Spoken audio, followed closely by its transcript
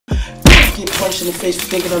get punched in the face for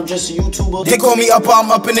thinking I'm just a YouTuber. They call me up,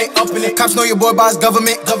 I'm up in it. Cops know your boy boss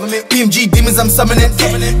government. PMG demons, I'm summoning.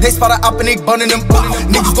 They spot a up and they bunning them.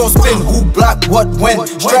 Niggas gon' spin, who block, what, when.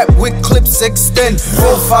 Strapped with clips extend.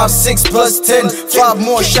 4, 5, 6 plus 10. 5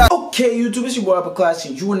 more shots. Okay, YouTube, it's your boy Upper Class,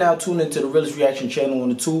 and you are now tuned into the realest reaction channel on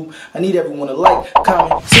the tube. I need everyone to like,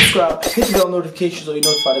 comment, subscribe, hit the bell notifications so you're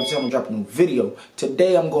notified every time I drop a new video.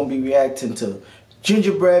 Today I'm going to be reacting to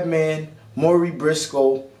Gingerbread Man, Mori,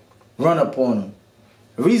 Briscoe, Run Up On Him.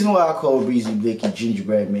 The reason why I call Breezy Blixky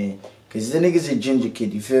Gingerbread Man, because the nigga's a ginger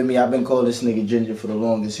kid, you feel me? I've been calling this nigga Ginger for the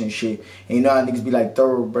longest and shit. And you know how niggas be like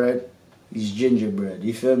thoroughbred? He's gingerbread,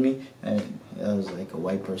 you feel me? And that was like a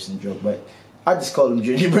white person joke, but I just call him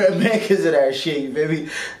Gingerbread Man because of that shit, you feel me?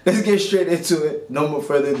 Let's get straight into it. No more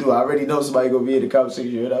further ado. I already know somebody gonna be in the comment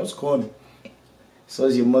section. That was corny. So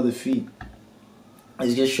is your mother feet.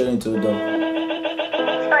 Let's get straight into it though.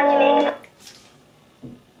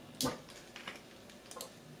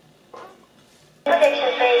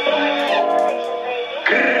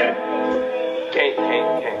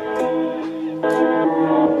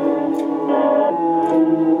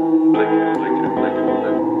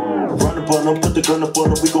 Put the gun up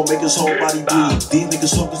on him, we gon' make his whole body bleed. These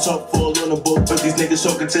niggas talking tough, fall on the boat, but these niggas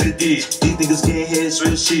talking to the D's. These niggas getting head,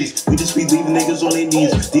 switch cheese. We just be leaving niggas on their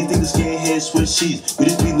knees. These niggas getting head, switch cheese. We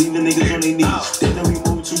just be leaving niggas on their knees. They know we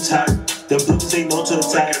moving too tight. Them bloopers ain't known to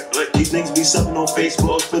attack. These niggas be subbing on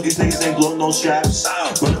Facebook, but these niggas ain't blowing no straps.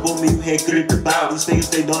 Run up on me, you hear good at the bow. These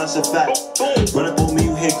niggas, they know that's a fact. Run up on me,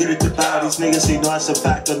 you hear good at the bow. These niggas, they know that's a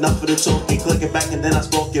fact. Enough of the talking, click it back and then I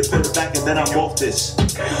spoke it. Put it back and then I'm off this.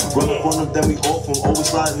 Run up on them, then we off them. Always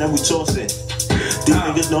sliding, then we tossing. These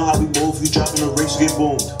niggas know how we move. You dropping the race, you get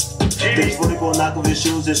boomed. They before they gon' knock off your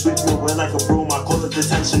shoes and sweep you away like a broom. I call it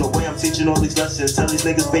detention. The way I'm teaching all these lessons. Tell these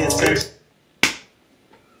niggas pay attention.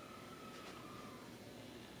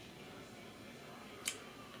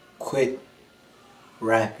 Quit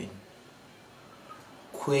rapping.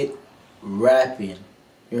 Quit rapping.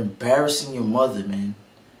 You're embarrassing your mother, man.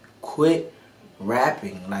 Quit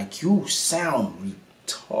rapping. Like, you sound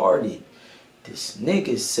retarded. This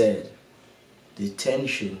nigga said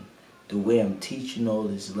detention, the way I'm teaching all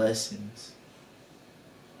these lessons.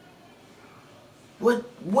 What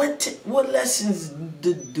lessons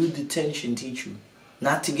do detention teach you?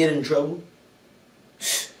 Not to get in trouble?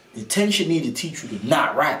 Detention need to teach you to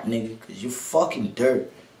not rap, nigga, cause you're fucking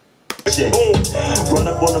dirt. Shit. Run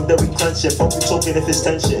up on them, then we clench it. Fuck we talking if it's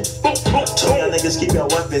tension. Tell y'all niggas keep your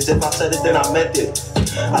weapons. If I said it, then I meant it.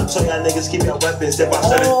 I told y'all niggas keep your weapons. If I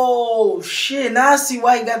said it. Oh shit! Now I see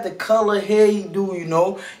why he got the color hair he do. You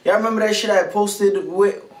know, y'all remember that shit I posted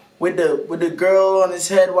with the girl on his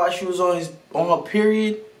head while she was on her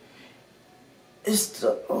period. It's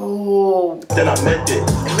the Then I meant it.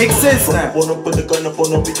 It makes sense now. Wanna put the gun up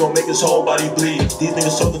on him, we gon' make his whole body bleed. These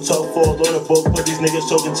niggas talking tough, fall on the boat, but these niggas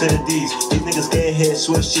talking to the D's. These niggas getting head,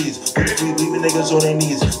 switch cheese. We leaving niggas on their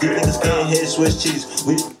knees. These niggas getting head, switch cheese.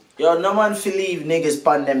 Yo, no man feel leave niggas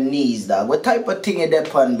pon them knees, dog. What type of thing is that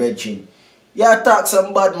pon, bitchin'? Y'all talk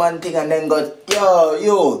some bad man thing and then go,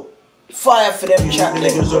 yo, fire for them chat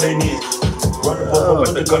niggas on their knees. Run up,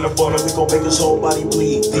 put the gun up on him, we gon' make his whole body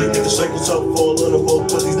bleed. These niggas talking tough, fall on the boat,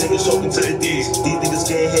 but these niggas talking to the D's. These niggas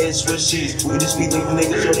getting head, switch cheese. We just be leaving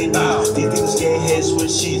niggas on their knees. These niggas getting head,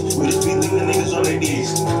 switch cheese. We just be leaving niggas on their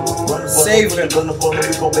knees. Save him.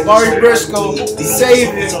 Mori, Briscoe,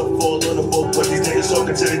 save him.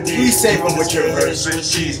 Please save him with your verse.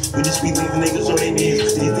 We just be leaving niggas on their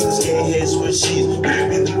knees. These niggas getting head, switch cheese. We just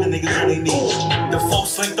be leaving niggas on their knees. The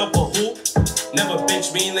folks linked up a hoop. Never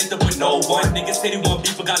bitch, me ain't linked up with no one. Niggas say they want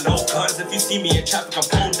beef, but got no guns. If you see me in traffic, I'm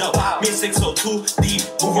pulled up. Me and 602 deep,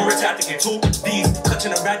 moving rich tactic in 2Ds.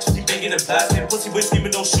 Clutching a ratchet, she banging and blasting. Pussy with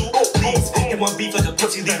screaming, don't shoot, please. Hit one beef like a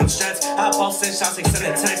pussy, leave them stressed. I pop send shots, like send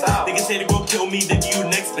a text. Niggas say they gon' kill me, then you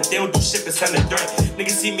next, but they don't do shit but send a threat.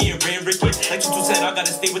 Niggas see me in Ran Ricky, like you said, I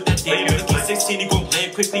gotta stay with that damn Ricky. 16, he gon'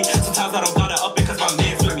 land quickly. Sometimes I don't gotta up it, cause my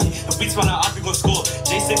man's with me. If we spot out, we gon' score.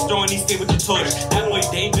 J6 throwing, he stay with the torch. That boy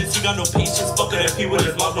dangerous, he got no patience. Fuck it, P with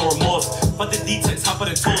his mouth, no remorse. But the D-Tex, hop of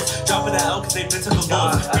the tools. Dropping the L, cause they been took a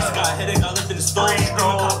loss. Breezy got a headache, I left in the store.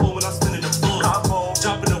 Capo when I'm spinning the floor.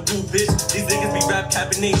 Dropping the woo, bitch. These niggas be rap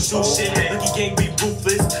capping, they shoot shit. Lucky gang be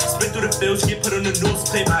ruthless. Spit through the field, get put on the news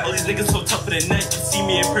clip. All these niggas so tough for the neck. You see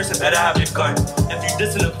me in person, better have your gun. If you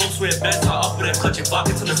dissing the folks where it best, I'll up with a clutch and block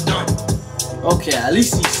it to the start. Okay, at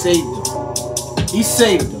least he saved them. He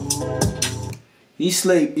saved them. He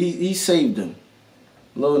saved them.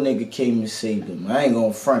 Little nigga came and saved him. I ain't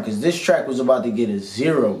gonna front, cause this track was about to get a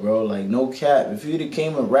 0, bro. Like, no cap. If you'd have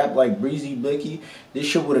came and rapped like Breezy Blixky, this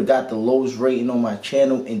shit would have got the lowest rating on my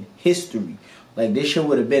channel in history. Like, this shit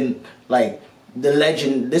would have been like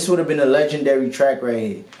this would have been a legendary track right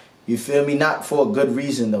here. You feel me? Not for a good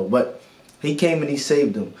reason though, but he came and he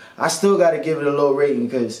saved them. I still gotta give it a low rating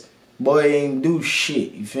because boy ain't do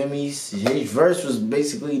shit. You feel me? His verse was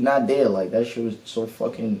basically not there. Like, that shit was so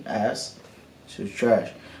fucking ass. Shit was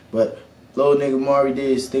trash. But little nigga Mori did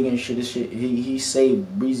his thing and shit. He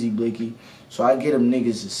saved Breezy Blixky. So I get him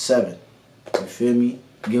niggas a 7. You feel me?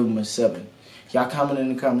 Give him a 7. Y'all comment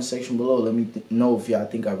in the comment section below. Let me know if y'all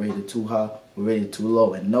think I rated too high or rated too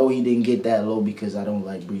low. And no, he didn't get that low because I don't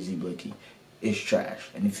like Breezy Blixky. It's trash.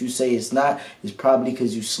 And if you say it's not, it's probably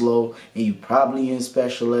because you slow and you probably in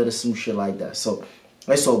special ed or some shit like that. So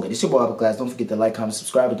it's all good. It's your boy Upper Class. Don't forget to like, comment,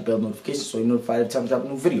 subscribe with the bell notification so you're notified every time I drop a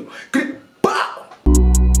new video.